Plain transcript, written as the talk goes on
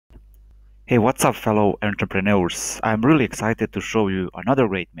Hey, what's up, fellow entrepreneurs? I'm really excited to show you another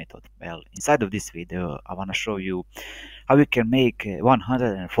great method. Well, inside of this video, I want to show you how you can make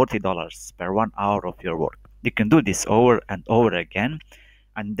 $140 per 1 hour of your work. You can do this over and over again,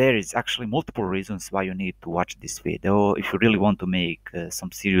 and there is actually multiple reasons why you need to watch this video if you really want to make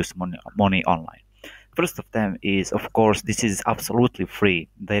some serious money online. First of them is, of course, this is absolutely free.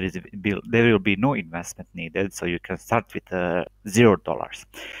 There will be no investment needed, so you can start with $0.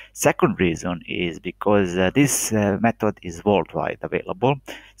 Second reason is because this method is worldwide available.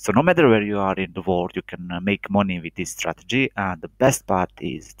 So no matter where you are in the world, you can make money with this strategy. And the best part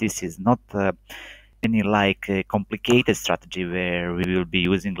is this is not any complicated strategy where we will be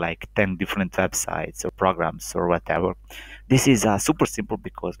using like 10 different websites or programs or whatever. This is super simple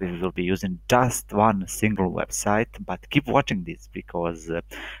because we will be using just one single website. But keep watching this because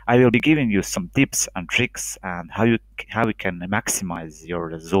I will be giving you some tips and tricks and how you can maximize your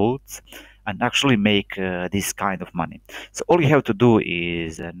results and actually make this kind of money. So all you have to do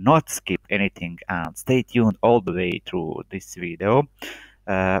is not skip anything and stay tuned all the way through this video.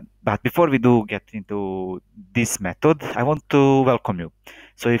 But before we do get into this method, I want to welcome you.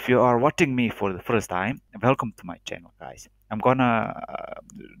 So if you are watching me for the first time, welcome to my channel, guys. I'm gonna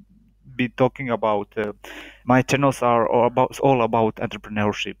be talking about my channels are all about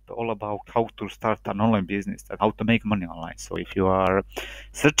entrepreneurship, all about how to start an online business and how to make money online. So if you are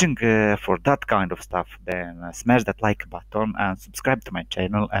searching for that kind of stuff, then smash that like button and subscribe to my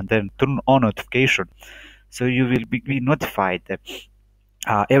channel, and then turn on notification so you will be notified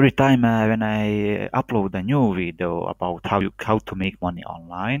every time when I upload a new video about how to make money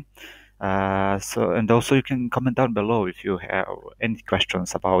online. And also you can comment down below if you have any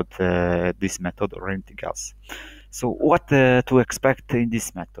questions about this method or anything else. So what to expect in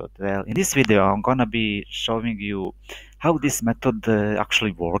this method? Well, in this video I'm gonna be showing you how this method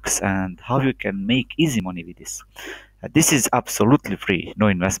actually works and how you can make easy money with this. This is absolutely free, no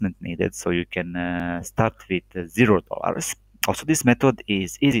investment needed, so you can start with $0. Also, this method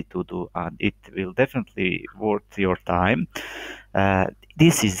is easy to do and it will definitely worth your time.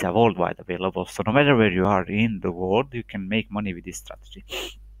 This is worldwide available, so no matter where you are in the world, you can make money with this strategy.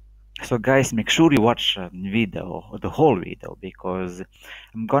 So guys, make sure you watch the whole video, because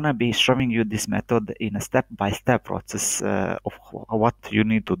I'm gonna be showing you this method in a step-by-step process of what you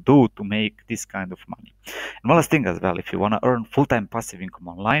need to do to make this kind of money. And one last thing as well, if you wanna earn full-time passive income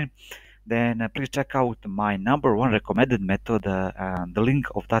online, then please check out my #1 recommended method, and the link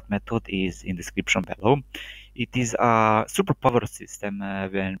of that method is in the description below. It is a super power system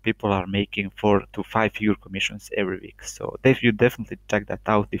when people are making 4 to 5 figure commissions every week. So you definitely check that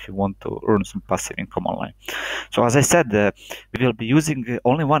out if you want to earn some passive income online. So as I said, we will be using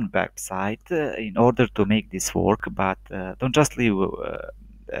only one website in order to make this work, but don't just leave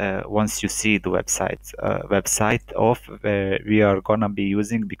once you see the website of we are gonna be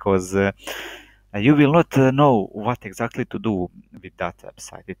using, because you will not know what exactly to do with that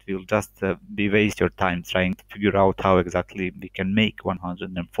website. It will just be waste your time trying to figure out how exactly we can make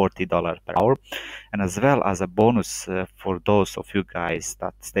 $140 per hour. And as well as a bonus for those of you guys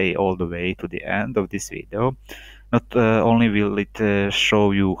that stay all the way to the end of this video, not only will it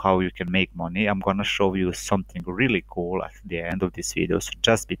show you how you can make money, I'm gonna show you something really cool at the end of this video, so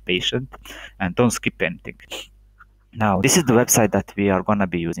just be patient and don't skip anything. Now, this is the website that we are gonna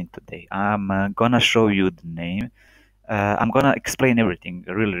be using today. I'm gonna show you the name. I'm gonna explain everything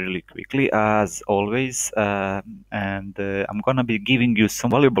really quickly as always, and I'm gonna be giving you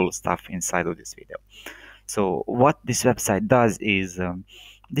some valuable stuff inside of this video. So what this website does is,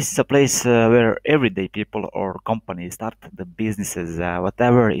 this is a place where everyday people or companies start the businesses,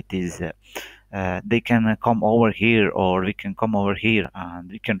 whatever it is. They can come over here, or we can come over here, and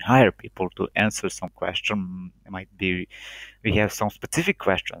we can hire people to answer some question. It might be we have some specific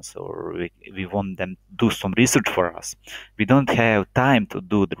questions, or we want them to do some research for us. We don't have time to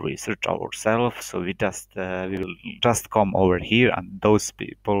do the research ourselves, so we will just come over here, and those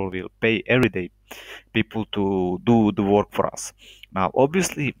people will pay everyday people to do the work for us. Now,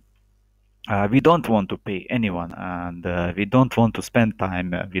 obviously, we don't want to pay anyone, and we don't want to spend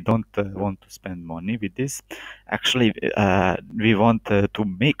time. We don't want to spend money with this. Actually, we want to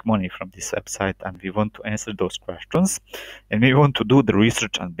make money from this website, and we want to answer those questions, and we want to do the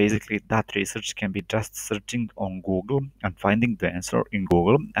research. And basically, that research can be just searching on Google and finding the answer in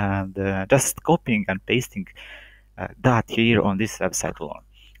Google, and just copying and pasting that here on this website alone.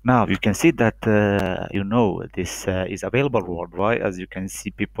 Now you can see that this is available worldwide. As you can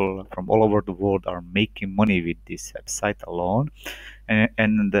see, people from all over the world are making money with this website alone.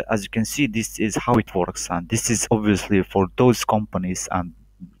 And as you can see, this is how it works. And this is obviously for those companies and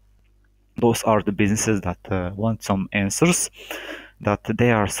Those are the businesses that want some answers, that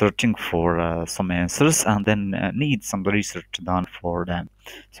they are searching for some answers and then need some research done for them.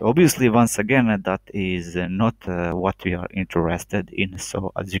 So obviously, once again, that is not what we are interested in.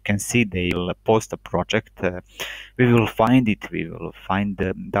 So as you can see, they will post a project. We will find it. We will find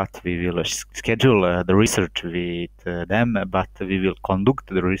that. We will schedule the research with them, but we will conduct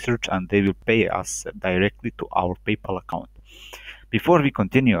the research and they will pay us directly to our PayPal account. Before we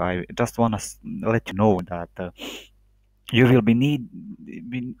continue, I just want to let you know that you will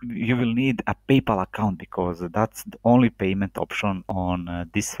you will need a PayPal account, because that's the only payment option on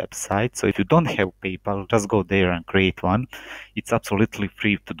this website. So if you don't have PayPal, just go there and create one. It's absolutely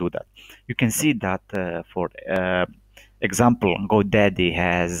free to do that. You can see that for example, GoDaddy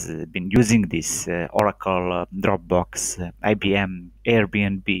has been using this Oracle, Dropbox, IBM,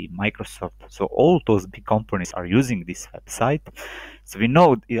 Airbnb, Microsoft. So all those big companies are using this website. So we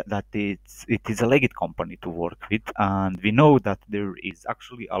know that it is a legit company to work with, and we know that there is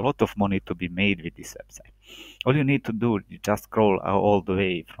actually a lot of money to be made with this website. All you need to do is just scroll all the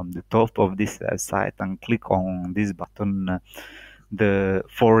way from the top of this website and click on this button, the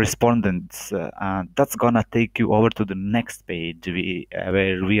for respondents, and that's gonna take you over to the next page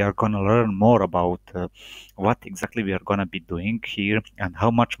where we are gonna learn more about what exactly we are gonna be doing here and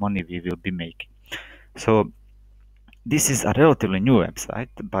how much money we will be making. So this is a relatively new website,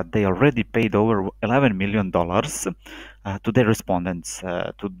 but they already paid over $11 million to their respondents,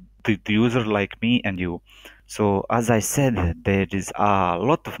 to the user like me and you. So as I said, there is a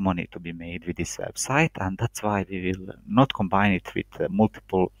lot of money to be made with this website, and that's why we will not combine it with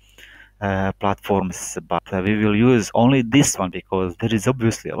multiple platforms, but we will use only this one, because there is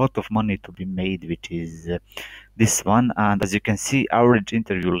obviously a lot of money to be made, which is this one. And as you can see, average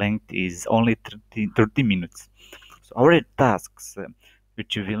interview length is only 30 minutes. So our tasks,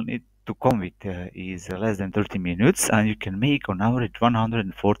 which you will need to come with, is less than 30 minutes, and you can make on average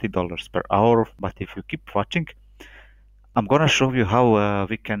 $140 per hour. But if you keep watching, I'm gonna show you how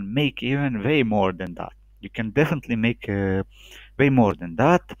we can make even way more than that. You can definitely make way more than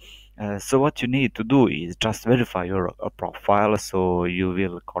that. So what you need to do is just verify your profile. So you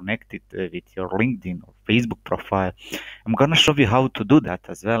will connect it with your LinkedIn or Facebook profile. I'm gonna show you how to do that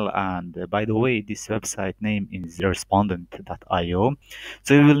as well. And by the way, this website name is respondent.io.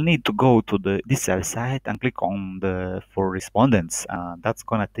 So you will need to go to this website and click on the for respondents. That's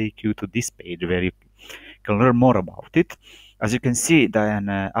gonna take you to this page where you can learn more about it. As you can see, then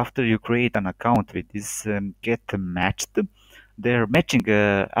after you create an account with this Get Matched, their matching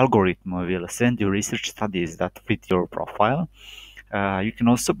algorithm will send you research studies that fit your profile. You can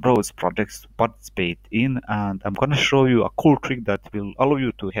also browse projects to participate in, and I'm going to show you a cool trick that will allow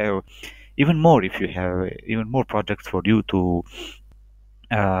you to have even more, if you have even more projects for you to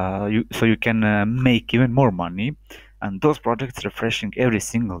so you can make even more money. And those projects refreshing every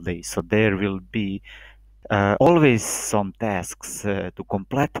single day, so there will be always some tasks to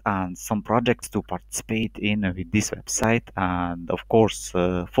complete and some projects to participate in with this website. And of course,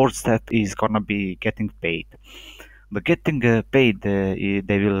 fourth step is gonna be getting paid. But getting paid, they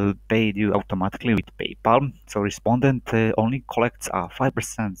will pay you automatically with PayPal. So Respondent only collects a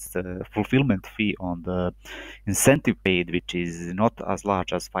 5% fulfillment fee on the incentive paid, which is not as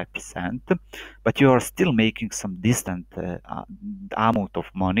large as 5%, but you are still making some decent amount of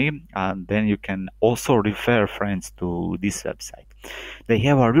money, and then you can also refer friends to this website. They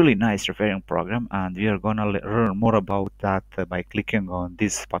have a really nice referring program, and we are gonna learn more about that by clicking on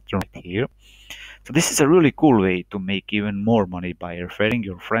this button right here. So this is a really cool way to make even more money by referring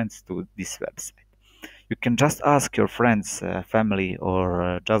your friends to this website. You can just ask your friends, family,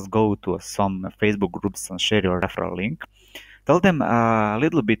 or just go to some Facebook groups and share your referral link. Tell them a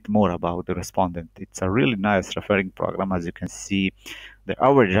little bit more about the Respondent. It's a really nice referring program. As you can see, the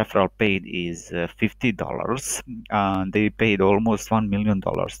average referral paid is $50, and they paid almost $1 million to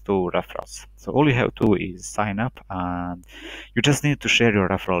referrals. So all you have to do is sign up, and you just need to share your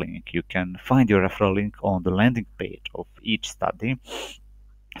referral link. You can find your referral link on the landing page of each study.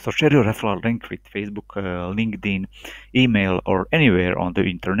 So share your referral link with Facebook, LinkedIn, email, or anywhere on the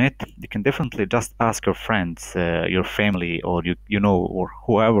internet. You can definitely just ask your friends, your family, or you know, or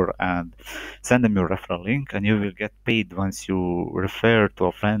whoever, and send them your referral link, and you will get paid once you refer to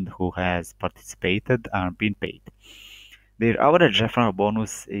a friend who has participated and been paid. Their average referral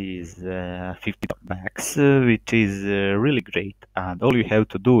bonus is $50 max, which is really great. And all you have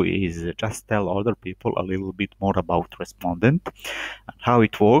to do is just tell other people a little bit more about Respondent and how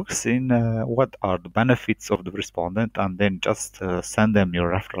it works, in what are the benefits of the Respondent, and then just send them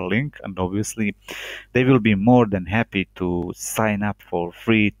your referral link. And obviously, they will be more than happy to sign up for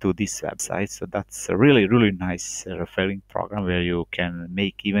free to this website. So that's a really, really nice referring program where you can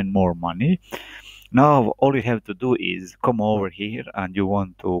make even more money. Now, all you have to do is come over here and you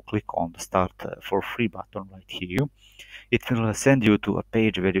want to click on the start for free button right here. It will send you to a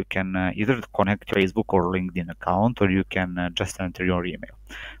page where you can either connect your Facebook or LinkedIn account, or you can just enter your email.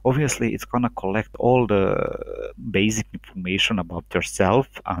 Obviously, it's gonna collect all the basic information about yourself,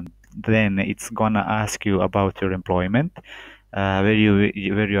 and then it's gonna ask you about your employment, where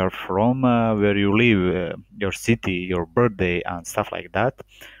you are from, where you live, your city, your birthday, and stuff like that.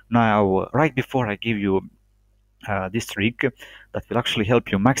 Now, right before I give you this trick that will actually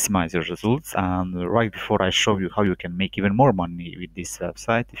help you maximize your results, and right before I show you how you can make even more money with this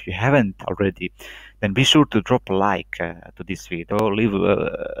website, if you haven't already, then be sure to drop a like to this video. Leave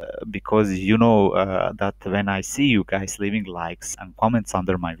because you know that when I see you guys leaving likes and comments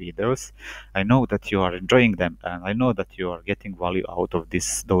under my videos, I know that you are enjoying them, and I know that you are getting value out of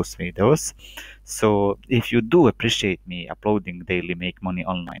those videos. So if you do appreciate me uploading daily make money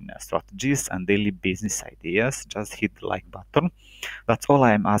online strategies and daily business ideas, just hit the like button. That's all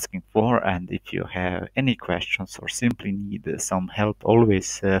I am asking for. And if you have any questions or simply need some help,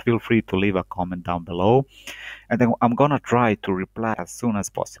 always feel free to leave a comment down below, and then I'm gonna try to reply as soon as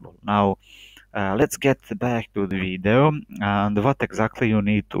possible. Now, let's get back to the video, and what exactly you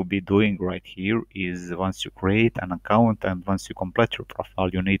need to be doing right here is, once you create an account and once you complete your profile,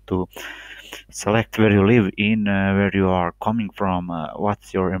 you need to select where you live in, where you are coming from,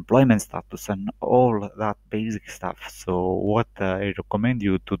 what's your employment status, and all that basic stuff. So what I recommend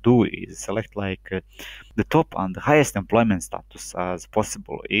you to do is select like the top and the highest employment status as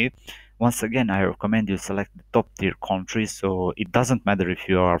possible. Once again, I recommend you select the top tier countries, so it doesn't matter if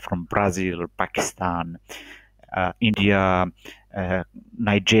you are from Brazil, Pakistan, India,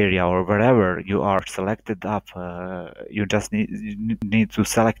 Nigeria, or wherever you are selected up. You just need to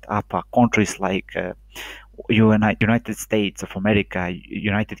select up countries like United States of America,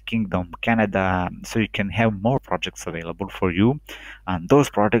 United Kingdom, Canada, so you can have more projects available for you, and those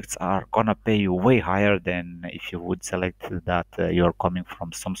projects are gonna pay you way higher than if you would select that you're coming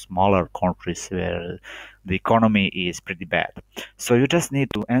from some smaller countries where the economy is pretty bad. So you just need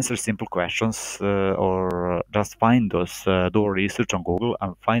to answer simple questions, or just find those, do research on Google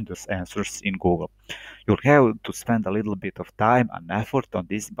and find those answers in Google. You'll have to spend a little bit of time and effort on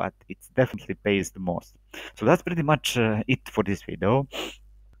this, but it definitely pays the most. So that's pretty much it for this video.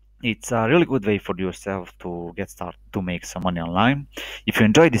 It's a really good way for yourself to get started to make some money online. If you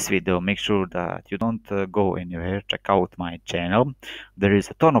enjoyed this video, make sure that you don't go anywhere. Check out my channel. There is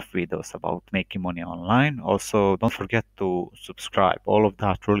a ton of videos about making money online. Also, don't forget to subscribe. All of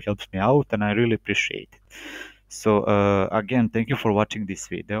that really helps me out, and I really appreciate it. So again, thank you for watching this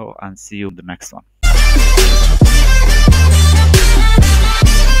video, and see you in the next one.